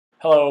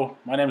Hello,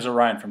 my name is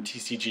Orion from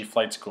TCG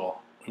FlightSchool.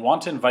 We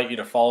want to invite you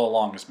to follow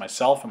along as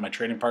myself and my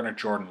trading partner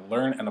Jordan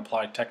learn and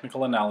apply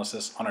technical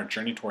analysis on our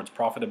journey towards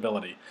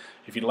profitability.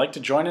 If you'd like to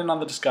join in on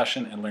the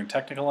discussion and learn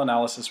technical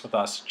analysis with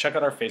us, check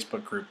out our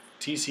Facebook group,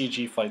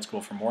 TCG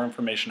FlightSchool, for more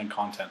information and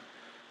content.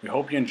 We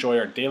hope you enjoy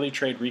our daily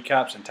trade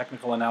recaps and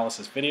technical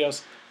analysis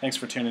videos. Thanks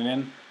for tuning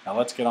in. Now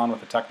let's get on with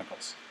the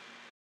technicals.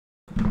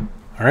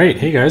 All right,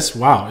 hey guys,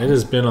 wow, it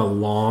has been a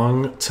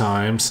long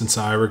time since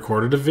I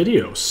recorded a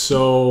video,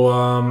 so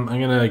I'm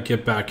gonna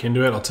get back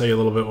into it. I'll tell you a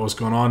little bit what was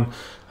going on.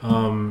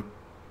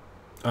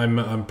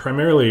 I'm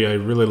primarily, I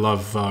really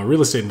love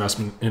real estate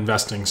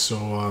investing,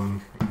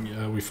 so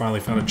yeah, we finally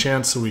found a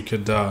chance so we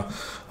could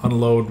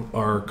unload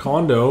our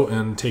condo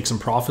and take some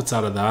profits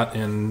out of that,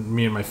 and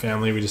me and my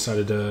family, we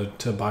decided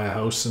to buy a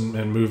house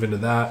and move into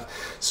that.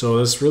 So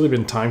it's really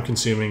been time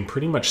consuming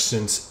pretty much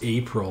since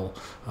April.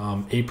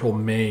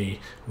 May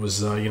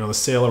was the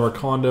sale of our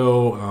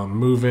condo,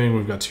 moving,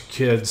 we've got 2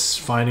 kids,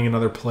 finding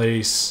another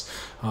place,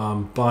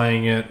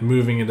 buying it,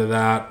 moving into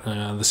that.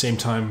 At the same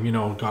time,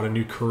 got a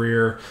new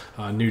career,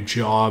 a new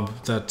job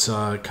that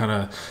kind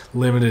of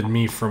limited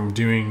me from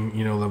doing,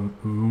 the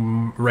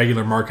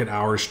regular market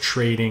hours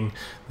trading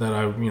that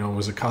I,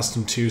 was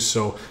accustomed to.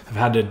 So I've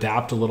had to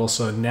adapt a little.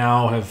 So I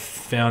now have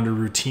found a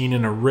routine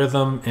and a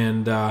rhythm,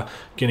 and going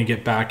to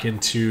get back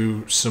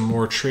into some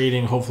more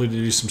trading, hopefully to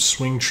do some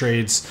swing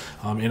trades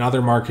in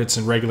other markets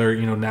and regular,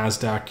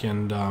 NASDAQ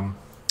and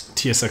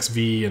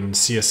TSXV and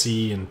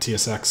CSE and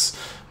TSX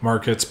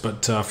markets.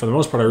 But for the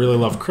most part, I really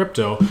love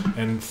crypto,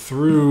 and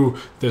through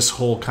this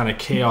whole kind of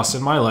chaos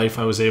in my life,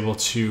 I was able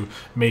to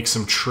make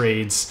some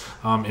trades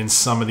in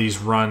some of these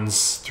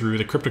runs through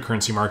the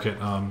cryptocurrency market.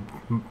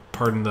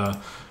 Pardon the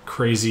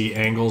crazy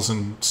angles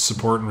and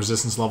support and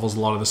resistance levels. A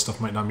lot of this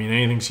stuff might not mean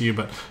anything to you,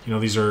 but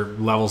these are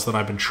levels that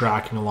I've been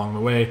tracking along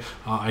the way.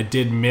 I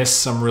did miss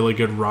some really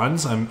good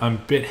runs. I'm a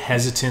bit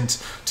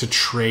hesitant to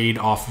trade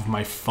off of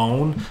my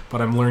phone,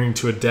 but I'm learning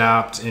to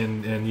adapt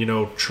and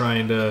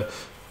trying to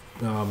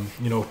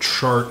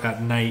chart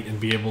at night and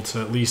be able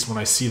to, at least when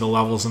I see the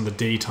levels in the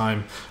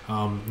daytime,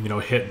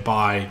 hit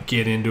buy,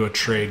 get into a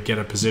trade, get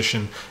a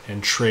position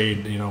and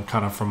trade,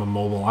 kind of from a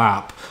mobile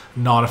app.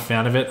 Not a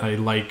fan of it.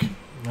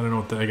 I don't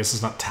know, I guess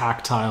it's not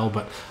tactile,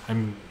 but I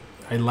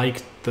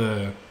like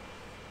the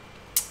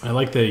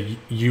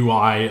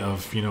UI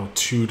of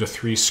 2 to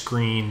 3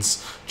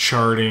 screens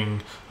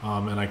charting,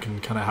 and I can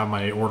kind of have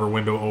my order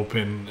window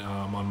open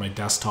on my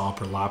desktop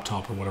or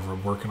laptop or whatever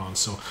I'm working on.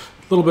 So a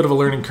little bit of a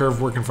learning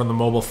curve working from the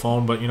mobile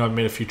phone, but I've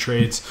made a few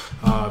trades,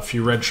 a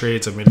few red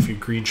trades, I've made a few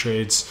green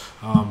trades,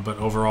 but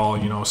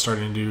overall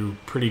starting to do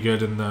pretty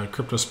good in the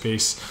crypto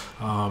space.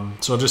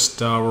 So just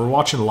we're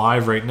watching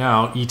live right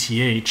now ETH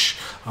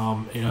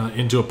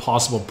into a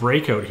possible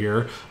breakout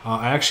here.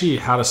 I actually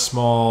had a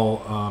small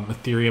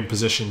Ethereum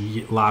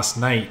position last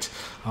night,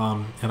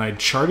 and I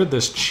charted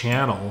this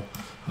channel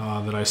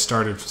that I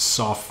started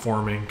soft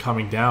forming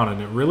coming down,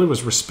 and it really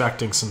was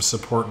respecting some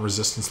support and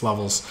resistance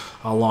levels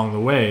along the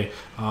way.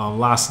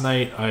 Last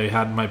night I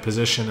had my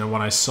position, and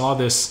when I saw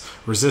this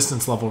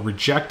resistance level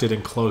rejected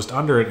and closed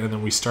under it, and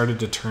then we started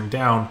to turn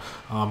down,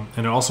 and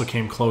it also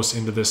came close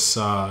into this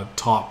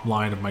top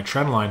line of my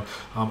trend line,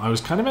 I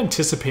was kind of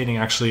anticipating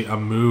actually a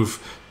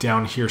move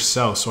down here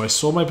south. So I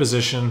sold my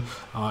position.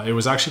 It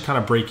was actually kind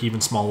of break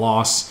even, small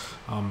loss.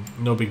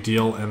 No big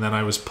deal. And then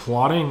I was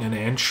plotting an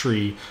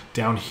entry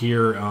down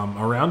here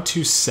around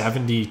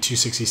 270,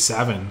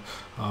 267.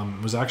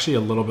 It was actually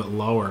a little bit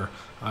lower.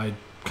 I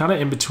kind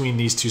of in between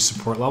these 2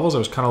 support levels. I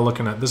was kind of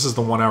looking at, this is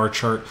the 1 hour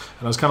chart,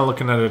 and I was kind of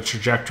looking at a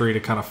trajectory to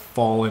kind of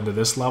fall into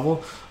this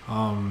level.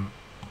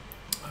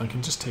 I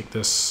can just take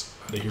this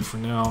out of here for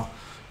now,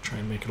 try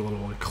and make it a little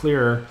more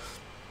clear.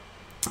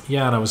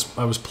 Yeah, and I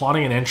was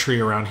plotting an entry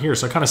around here,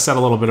 so I kind of set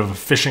a little bit of a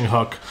fishing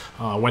hook.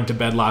 Went to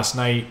bed last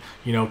night,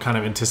 kind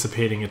of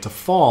anticipating it to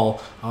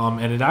fall,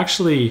 and it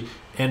actually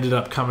ended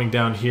up coming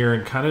down here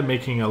and kind of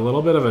making a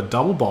little bit of a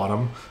double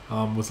bottom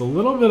with a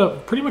little bit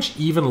of pretty much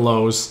even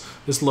lows.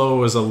 This low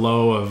was a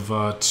low of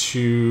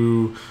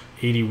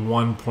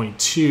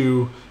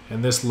 281.2,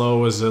 and this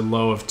low is a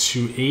low of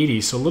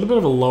 280, so a little bit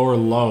of a lower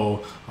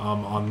low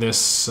on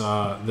this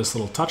this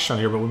little touchdown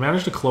here, but we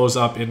managed to close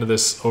up into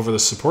this over the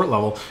support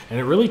level, and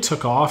it really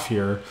took off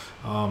here.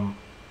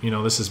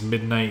 This is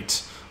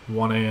midnight,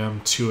 1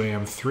 a.m., 2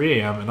 a.m., 3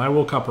 a.m., and I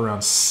woke up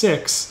around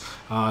 6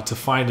 to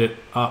find it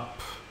up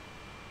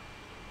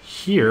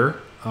here,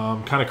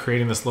 kind of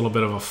creating this little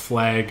bit of a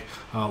flag,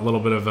 a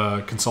little bit of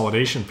a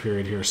consolidation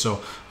period here.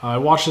 So I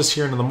watched this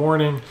here into the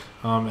morning,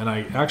 and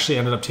I actually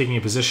ended up taking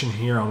a position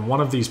here on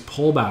one of these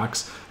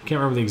pullbacks. I can't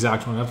remember the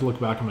exact one. I have to look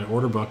back in my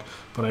order book,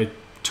 but I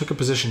took a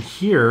position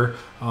here,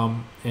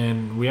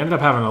 and we ended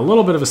up having a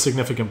little bit of a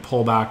significant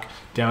pullback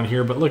down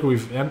here. But look,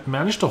 we've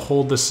managed to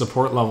hold this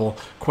support level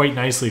quite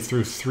nicely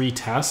through 3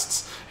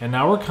 tests, and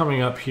now we're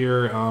coming up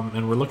here,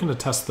 and we're looking to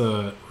test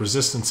the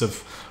resistance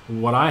of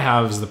what I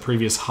have is the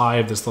previous high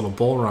of this little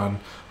bull run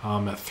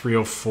at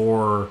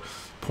 304.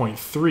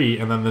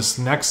 0.3, and then this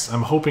next,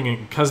 I'm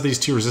hoping, because these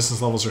two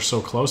resistance levels are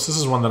so close, this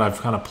is one that I've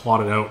kind of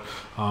plotted out,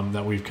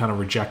 that we've kind of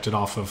rejected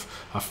off of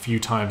a few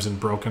times and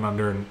broken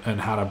under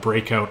and had a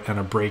breakout and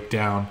a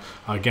breakdown.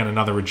 Again,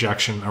 another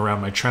rejection around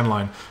my trend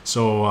line.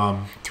 So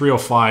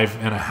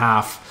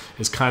 305.5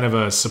 is kind of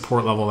a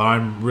support level that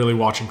I'm really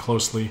watching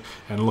closely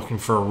and looking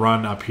for a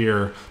run up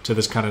here to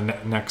this kind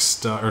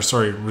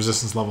of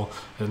resistance level,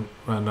 and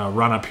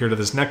run up here to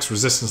this next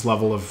resistance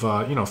level of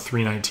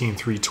 319,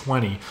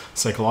 320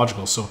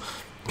 psychological. So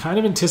kind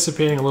of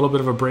anticipating a little bit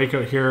of a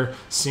breakout here,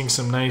 seeing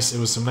some nice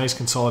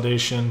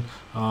consolidation,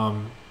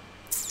 and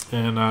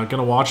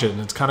gonna watch it. And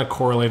it's kind of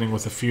correlating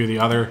with a few of the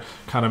other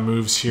kind of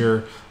moves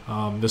here.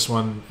 This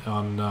one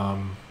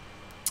on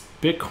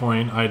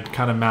Bitcoin, I'd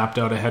kind of mapped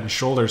out a head and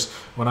shoulders.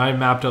 When I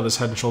mapped out this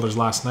head and shoulders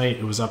last night,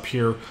 it was up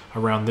here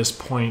around this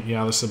point.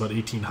 Yeah, this is about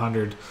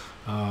 1800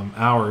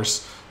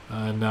 hours.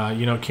 And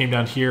it came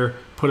down here,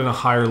 put in a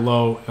higher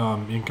low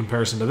in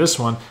comparison to this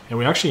one, and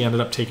we actually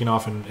ended up taking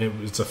off, and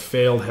it's a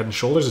failed head and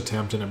shoulders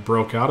attempt, and it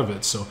broke out of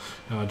it. So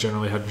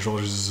generally head and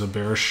shoulders is a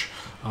bearish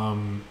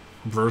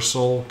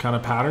reversal kind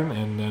of pattern,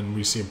 and then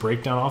we see a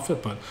breakdown off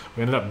it, but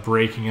we ended up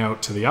breaking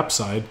out to the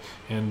upside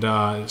and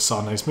saw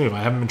a nice move.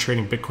 I haven't been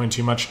trading Bitcoin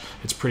too much.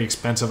 It's pretty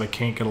expensive. I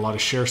can't get a lot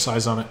of share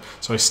size on it,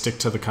 so I stick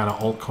to the kind of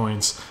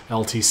altcoins,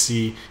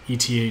 LTC,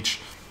 ETH,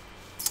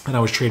 and I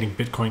was trading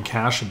Bitcoin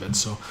Cash a bit.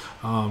 So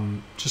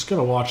just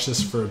gonna watch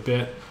this for a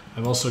bit.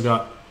 I've also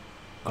got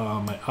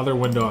my other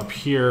window up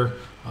here,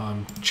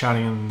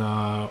 chatting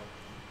in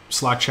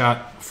Slack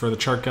chat for the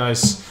chart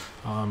guys,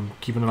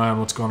 keeping an eye on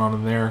what's going on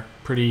in there.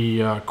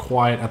 Pretty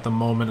quiet at the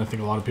moment. I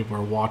think a lot of people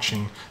are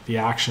watching the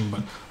action,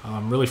 but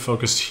I'm really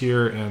focused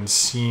here and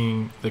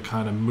seeing the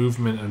kind of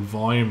movement and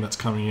volume that's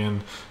coming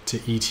in to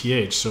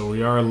ETH. So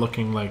we are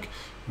looking like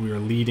we are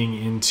leading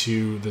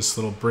into this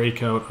little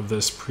breakout of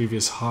this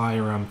previous high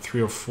around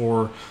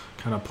 304,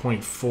 kind of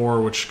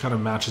 0.4, which kind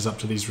of matches up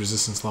to these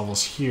resistance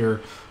levels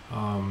here.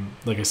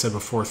 Like I said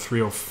before,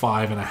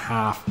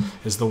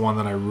 305.5 is the one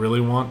that I really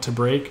want to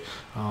break.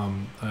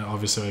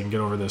 Obviously, I can get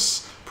over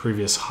this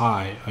previous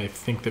high. I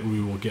think that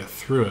we will get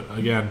through it.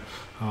 Again,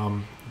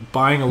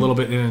 buying a little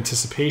bit in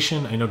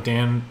anticipation. I know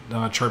Dan,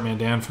 Chartman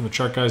Dan from the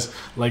Chart Guys,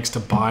 likes to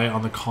buy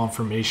on the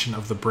confirmation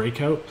of the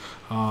breakout.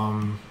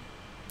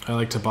 I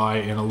like to buy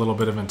in a little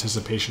bit of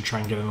anticipation, try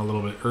and get in a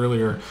little bit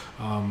earlier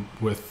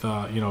with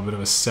a bit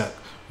of a set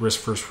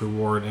risk versus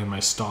reward and my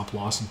stop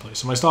loss in place.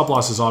 So my stop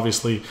loss is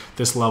obviously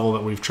this level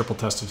that we've triple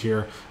tested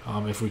here.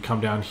 If we come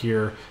down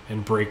here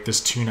and break this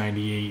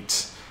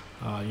 298,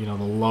 the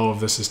low of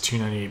this is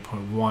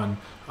 298.1,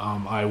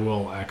 I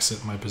will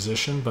exit my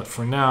position. But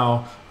for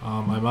now,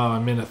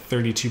 I'm in at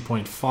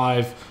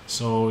 32.5,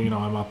 so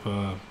I'm up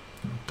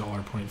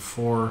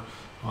 $1.4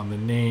 on the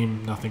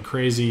name, nothing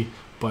crazy,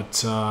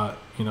 but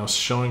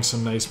showing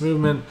some nice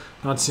movement.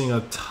 Not seeing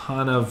a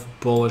ton of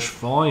bullish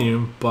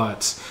volume,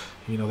 but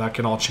that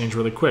can all change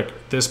really quick.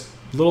 This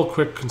little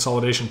quick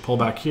consolidation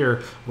pullback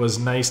here was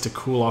nice to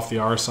cool off the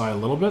RSI a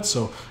little bit.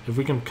 So if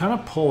we can kind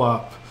of pull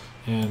up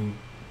and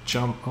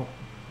jump,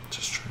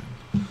 just try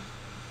and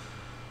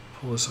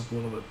pull this up a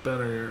little bit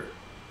better.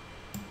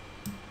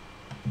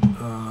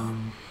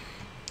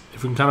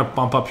 If we can kind of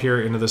bump up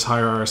here into this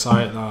higher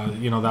RSI,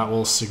 that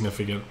will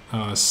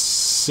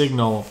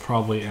signal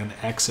probably an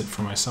exit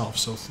for myself.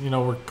 So,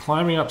 we're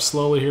climbing up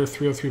slowly here,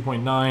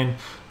 303.9,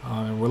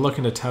 and we're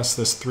looking to test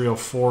this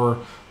 304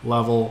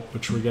 level,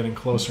 which we're getting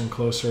closer and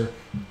closer.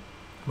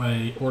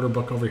 My order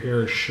book over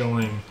here is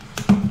showing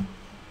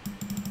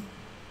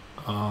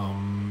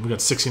we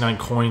got 69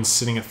 coins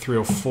sitting at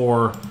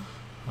 304.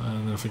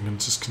 And then if we can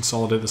just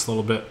consolidate this a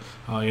little bit,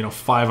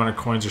 500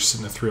 coins are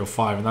sitting at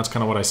 305, and that's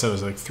kind of what I said. It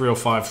was like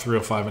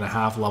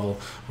 305.5 level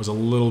was a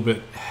little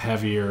bit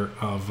heavier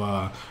of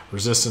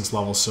resistance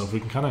level. So if we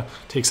can kind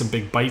of take some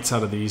big bites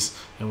out of these,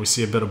 and we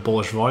see a bit of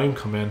bullish volume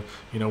come in,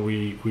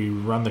 we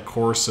run the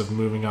course of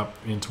moving up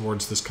in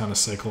towards this kind of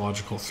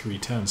psychological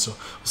 310. So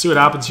we'll see what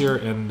happens here,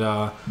 and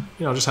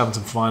just having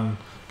some fun,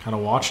 kind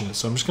of watching it.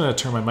 So I'm just going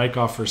to turn my mic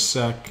off for a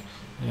sec.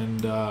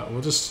 And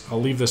I'll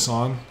leave this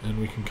on and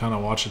we can kind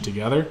of watch it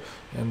together.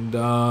 And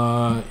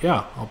I'll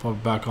pop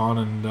it back on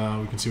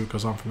and we can see what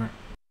goes on from there.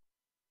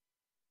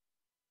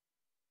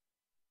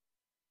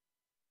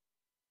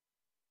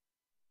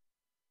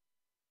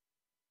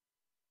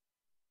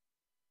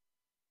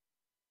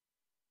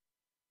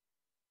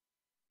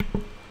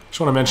 Just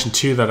want to mention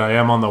too that I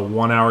am on the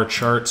 1 hour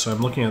chart, so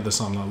I'm looking at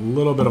this on a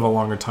little bit of a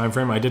longer time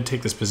frame. I did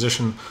take this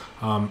position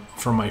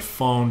from my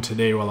phone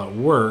today while at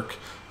work.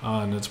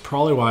 And it's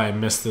probably why I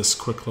missed this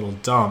quick little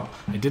dump.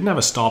 I didn't have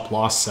a stop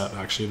loss set,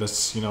 actually.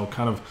 That's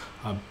kind of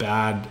a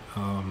bad.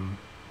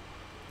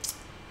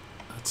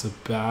 That's a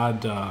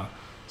bad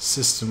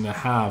system to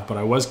have, but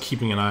I was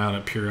keeping an eye on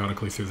it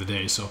periodically through the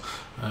day. So,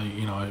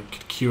 you know, I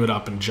could queue it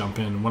up and jump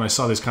in. When I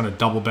saw this kind of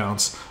double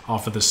bounce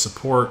off of this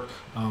support,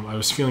 I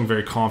was feeling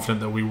very confident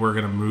that we were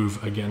going to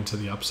move again to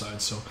the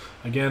upside. So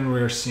again,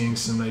 we're seeing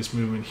some nice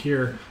movement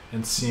here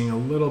and seeing a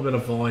little bit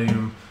of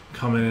volume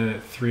coming in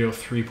at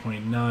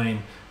 303.9.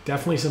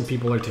 Definitely some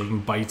people are taking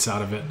bites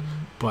out of it,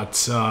 but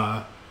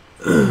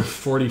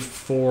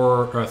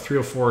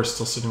 304 is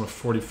still sitting with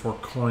 44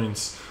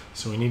 coins.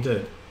 So we need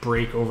to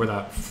break over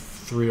that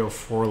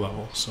 304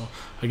 level. So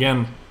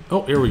again,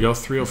 oh, here we go,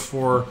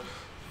 304,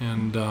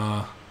 and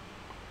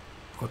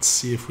let's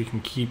see if we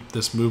can keep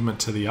this movement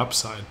to the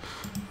upside.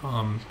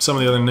 Some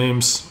of the other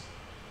names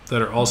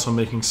that are also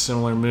making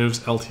similar moves,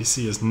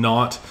 LTC is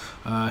not.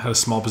 I had a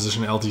small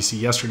position in LTC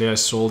yesterday. I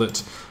sold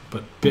it,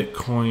 but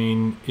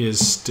Bitcoin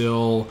is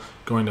still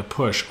going to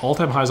push.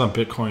 All-time highs on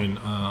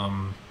Bitcoin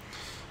on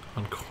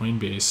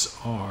Coinbase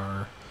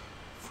are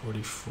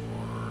 44,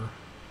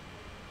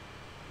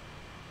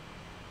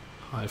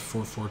 high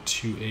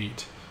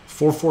 4428.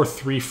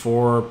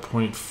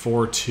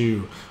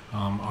 4434.42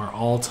 are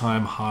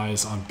all-time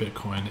highs on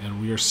Bitcoin,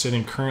 and we are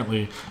sitting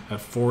currently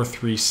at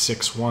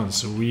 4361.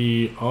 So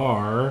we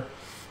are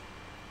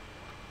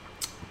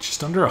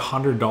just under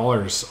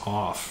 $100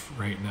 off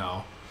right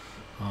now,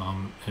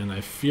 and I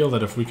feel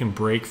that if we can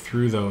break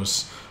through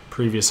those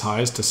previous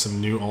highs to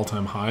some new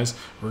all-time highs,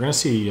 we're going to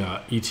see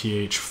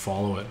ETH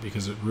follow it,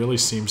 because it really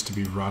seems to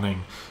be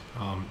running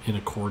in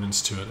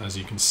accordance to it, as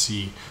you can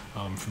see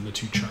from the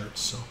two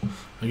charts. So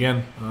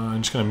again,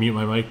 I'm just going to mute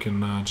my mic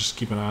and just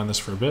keep an eye on this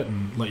for a bit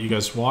and let you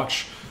guys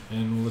watch,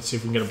 and let's see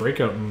if we can get a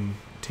breakout and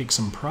take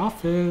some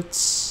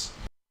profits.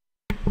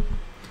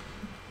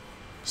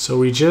 So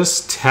we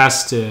just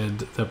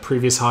tested the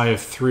previous high of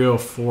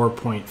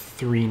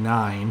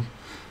 304.39,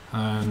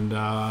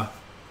 and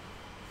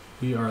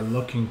we are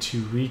looking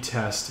to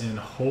retest and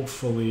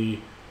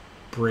hopefully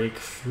break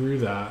through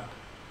that.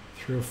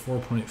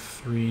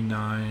 304.39.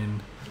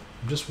 I'm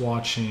just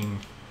watching.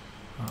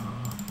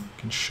 I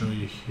can show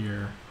you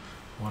here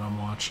what I'm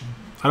watching.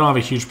 I don't have a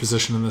huge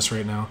position in this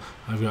right now.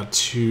 I've got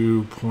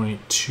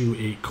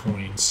 2.28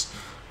 coins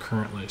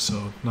currently,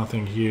 so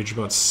nothing huge,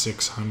 about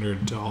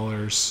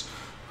 $600.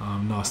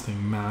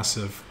 Nothing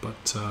massive,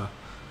 but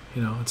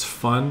you know, it's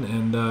fun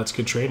and it's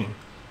good trading.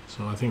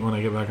 So I think when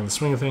I get back in the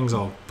swing of things,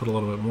 I'll put a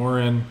little bit more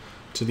in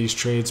to these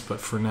trades, but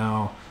for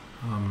now,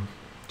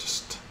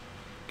 just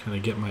kind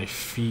of get my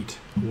feet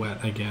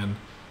wet again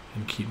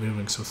and keep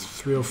moving. So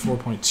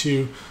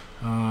 304.2,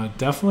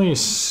 definitely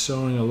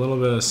showing a little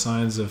bit of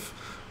signs of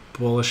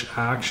bullish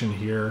action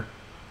here.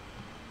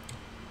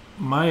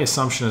 My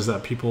assumption is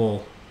that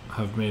people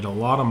have made a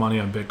lot of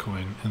money on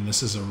Bitcoin, and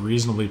this is a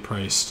reasonably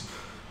priced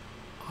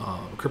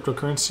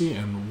cryptocurrency,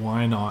 and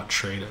why not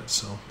trade it?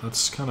 So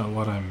that's kind of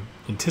what I'm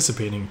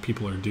anticipating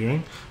people are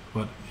doing.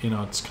 But you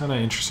know, it's kind of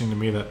interesting to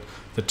me that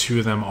the two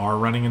of them are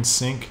running in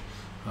sync,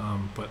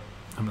 but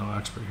I'm no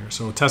expert here.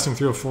 So testing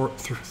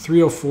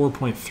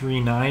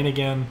 304.39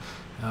 again,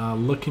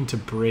 looking to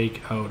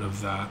break out of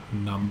that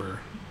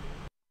number.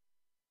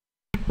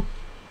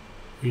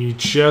 We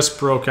just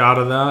broke out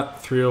of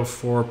that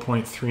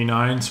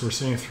 304.39, so we're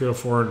sitting at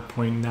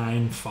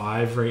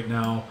 304.95 right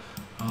now.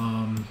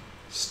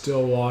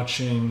 Still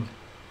watching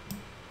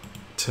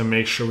to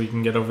make sure we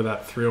can get over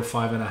that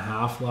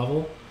 305.5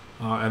 level,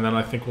 and then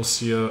I think we'll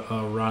see a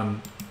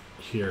run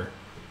here.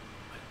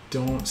 I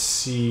don't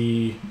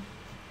see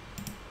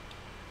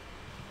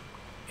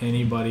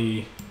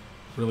anybody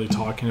really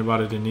talking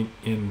about it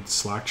in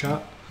Slack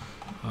chat.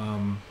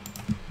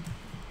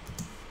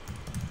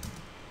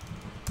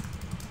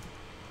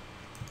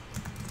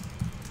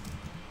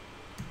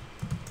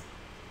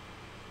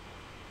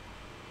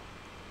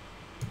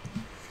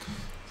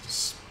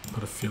 Just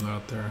put a feel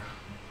out there.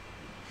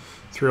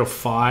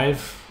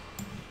 305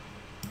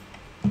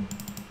 we're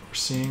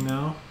seeing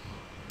now.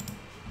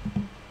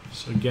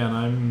 So again,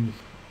 I'm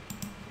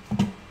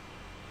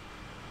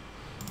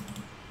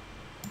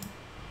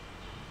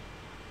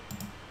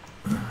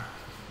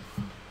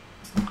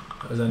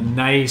there's a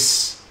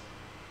nice,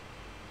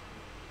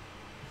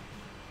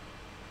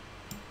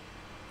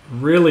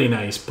 really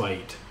nice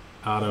bite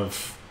out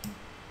of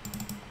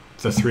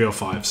the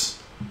 305s.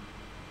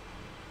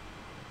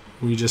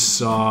 We just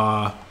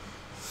saw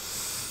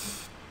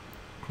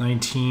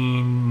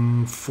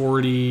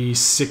 1940,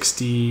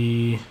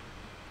 60.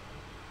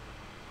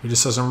 We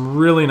just saw some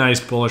really nice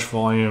bullish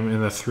volume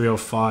in the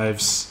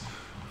 305s,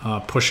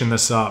 pushing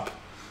this up.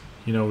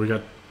 You know, we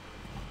got,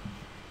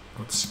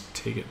 let's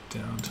take it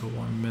down to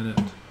 1 minute.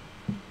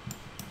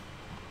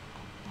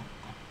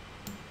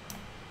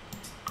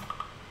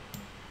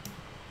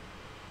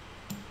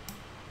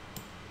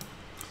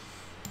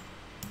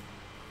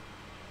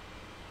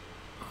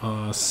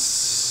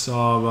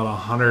 Saw about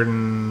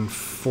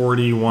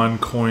 141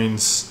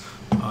 coins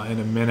in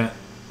a minute,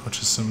 which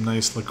is some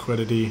nice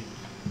liquidity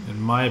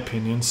in my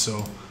opinion.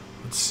 So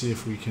let's see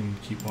if we can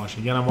keep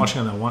watching. Again, I'm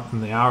watching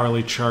on the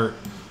hourly chart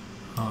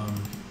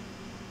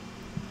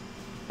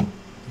because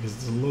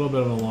it's a little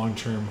bit of a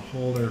long-term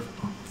holder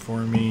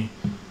for me,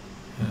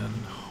 and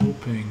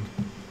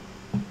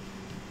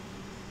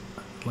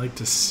like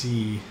to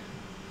see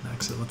an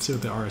exit. Let's see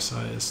what the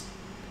RSI is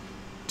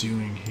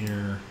doing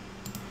here.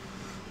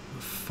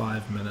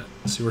 5 minute.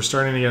 See, we're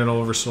starting to get it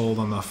oversold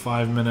on the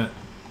 5 minute.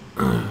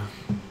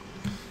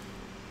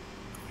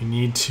 We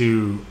need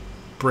to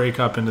break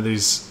up into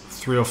these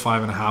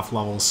 305.5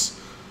 levels,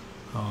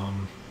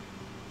 and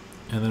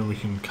then we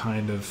can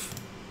kind of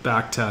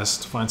back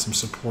test, find some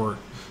support,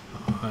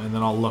 and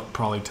then I'll look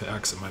probably to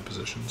exit my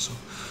position. So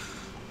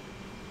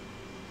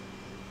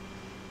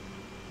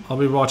I'll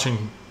be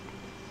watching.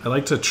 I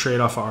like to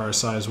trade off of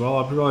RSI as well.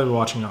 I'll probably be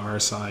watching an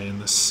RSI in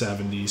the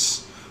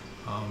 70s.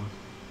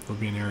 Will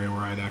be an area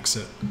where I'd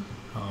exit,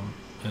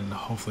 and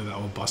hopefully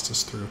that will bust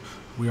us through.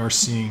 We are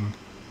seeing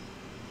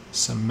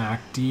some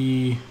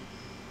MACD,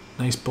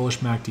 nice bullish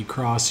MACD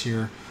cross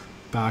here,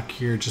 back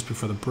here just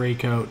before the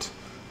breakout.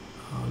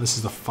 This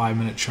is the 5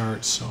 minute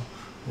chart, so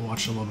we'll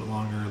watch it a little bit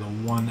longer. The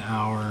 1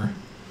 hour.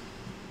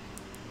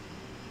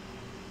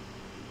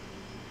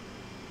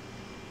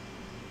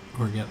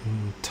 We're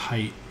getting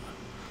tight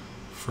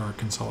for our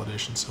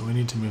consolidation, so we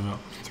need to move up.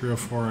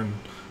 304 and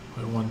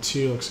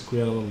 0.12. Looks like we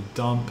had a little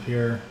dump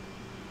here.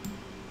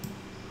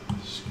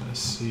 Just gonna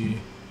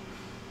see.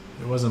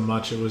 It wasn't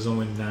much. It was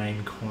only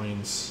 9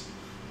 coins.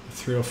 The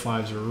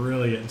 305s are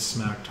really getting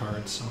smacked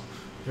hard. So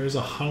there's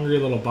a hungry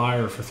little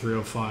buyer for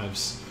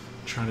 305s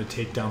trying to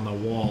take down the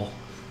wall.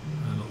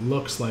 And it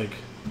looks like,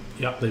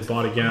 yep, they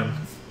bought again.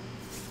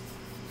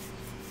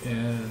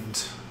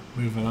 And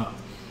moving up.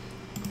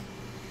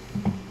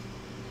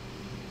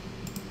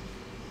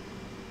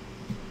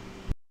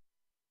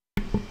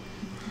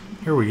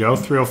 Here we go,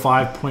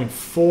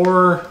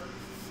 305.4.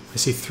 I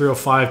see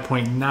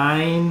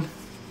 305.9.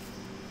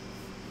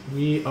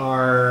 We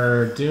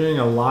are doing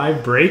a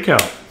live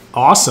breakout.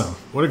 Awesome.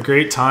 What a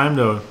great time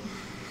to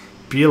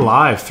be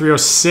alive.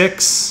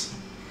 306.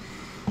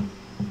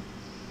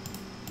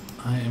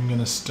 I am going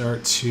to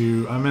start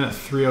to, I'm in at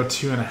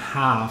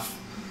 302.5.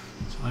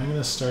 So I'm going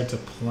to start to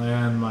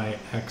plan my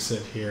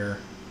exit here.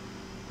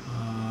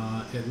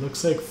 It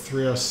looks like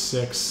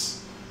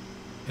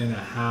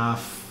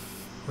 306.5.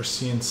 We're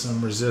seeing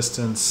some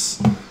resistance.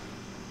 I'm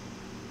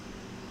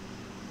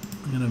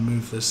going to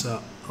move this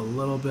up a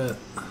little bit.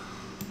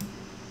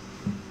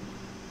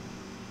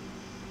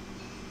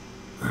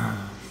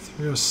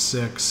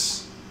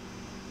 306.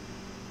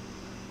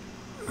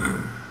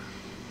 I'm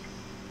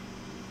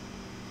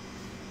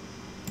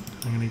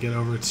going to get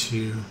over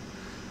to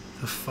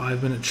the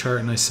 5 minute chart,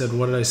 and I said,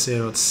 what did I say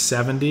about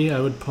 70 I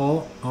would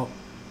pull? Oh,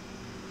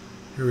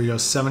 here we go,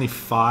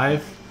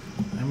 75.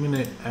 I'm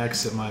going to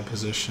exit my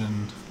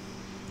position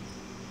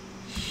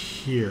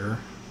here.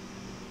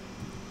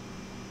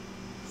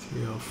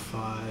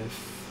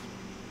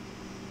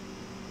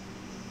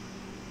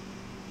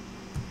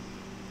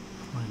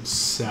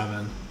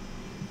 305.7.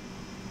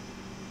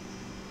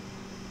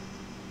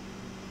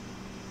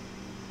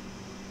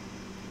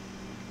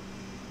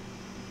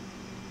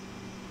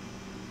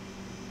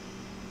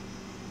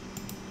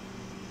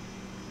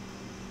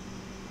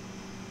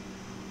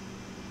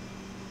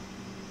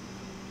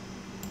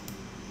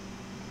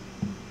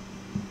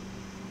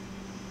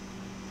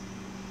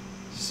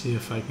 See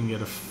if I can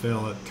get a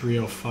fill at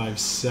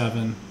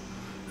 305.7.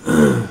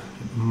 It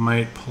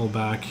might pull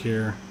back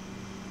here.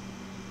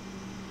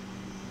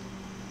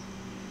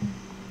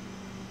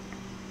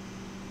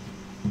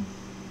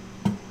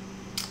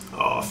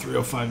 Oh,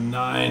 305.9.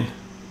 I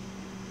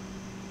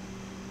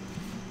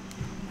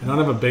don't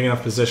have a big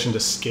enough position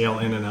to scale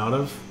in and out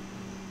of,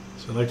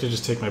 so I'd like to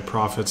just take my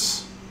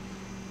profits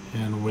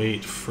and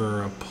wait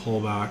for a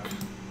pullback.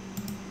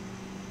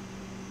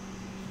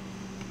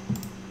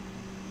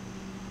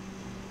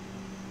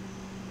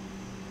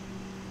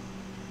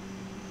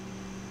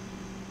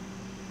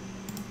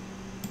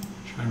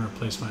 Try and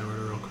replace my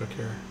order real quick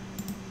here.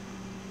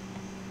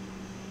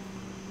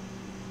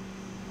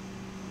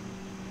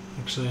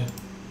 Actually, I'm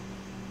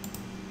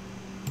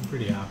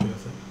pretty happy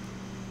with it.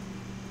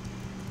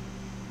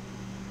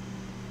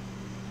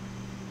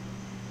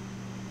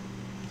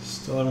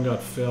 Still haven't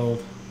got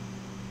filled.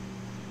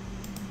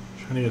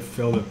 Trying to get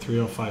filled at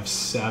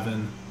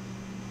 305.7.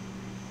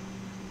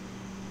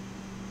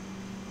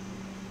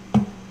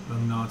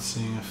 I'm not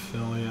seeing a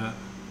fill yet.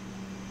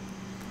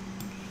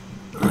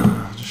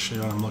 I'll just show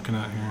you what I'm looking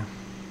at here.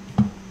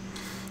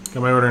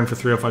 Got my order in for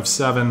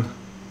 305.7.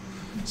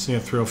 Seeing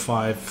at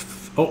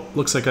 305. Oh,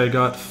 looks like I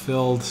got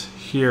filled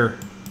here.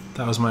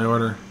 That was my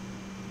order.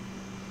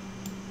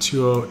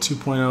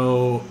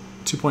 2.0,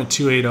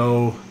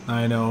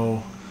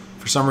 2.28090.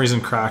 For some reason,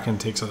 Kraken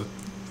takes a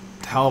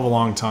hell of a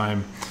long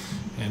time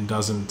and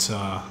doesn't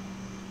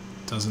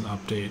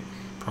update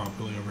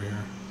properly over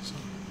here. So,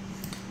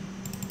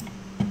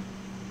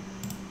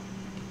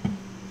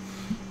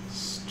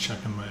 just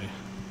checking my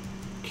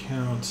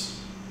account.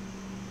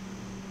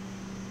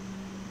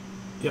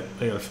 Yep,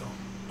 I got a fill.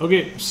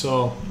 Okay,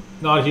 so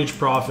not huge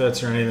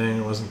profits or anything.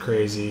 It wasn't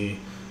crazy.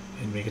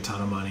 Didn't make a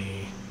ton of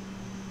money.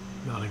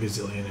 Not a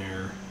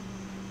gazillionaire.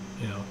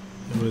 You know,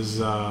 it was.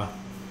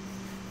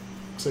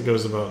 Looks like it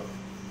was about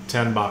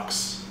 $10,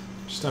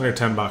 just under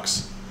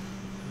 $10.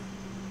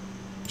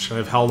 Should I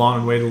have held on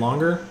and waited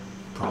longer?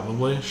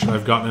 Probably. Should I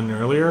have gotten in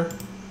earlier?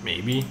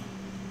 Maybe.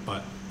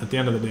 But at the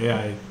end of the day,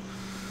 I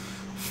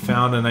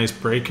found a nice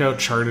breakout,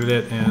 charted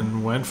it,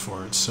 and went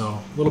for it. So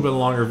a little bit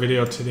longer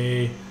video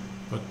today,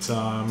 but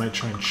I might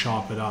try and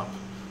chop it up,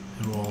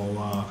 and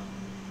we'll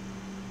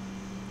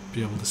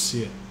be able to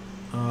see it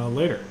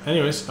later.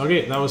 Anyways,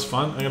 okay, that was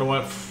fun. I'm going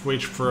to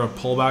wait for a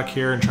pullback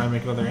here and try and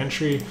make another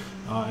entry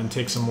and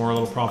take some more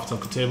little profits off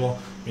the table.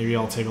 Maybe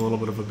I'll take a little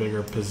bit of a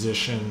bigger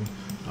position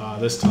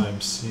this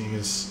time, seeing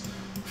as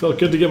felt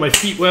good to get my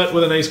feet wet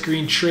with a nice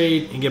green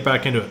trade and get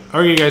back into it.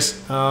 Okay, guys,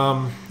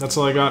 that's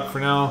all I got for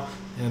now,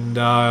 and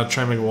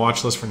try and make a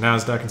watch list for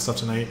NASDAQ and stuff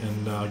tonight,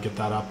 and get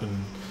that up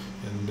and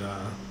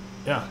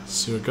yeah,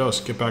 see what goes.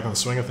 Get back on the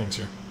swing of things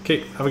here.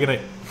 Okay, have a good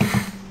night.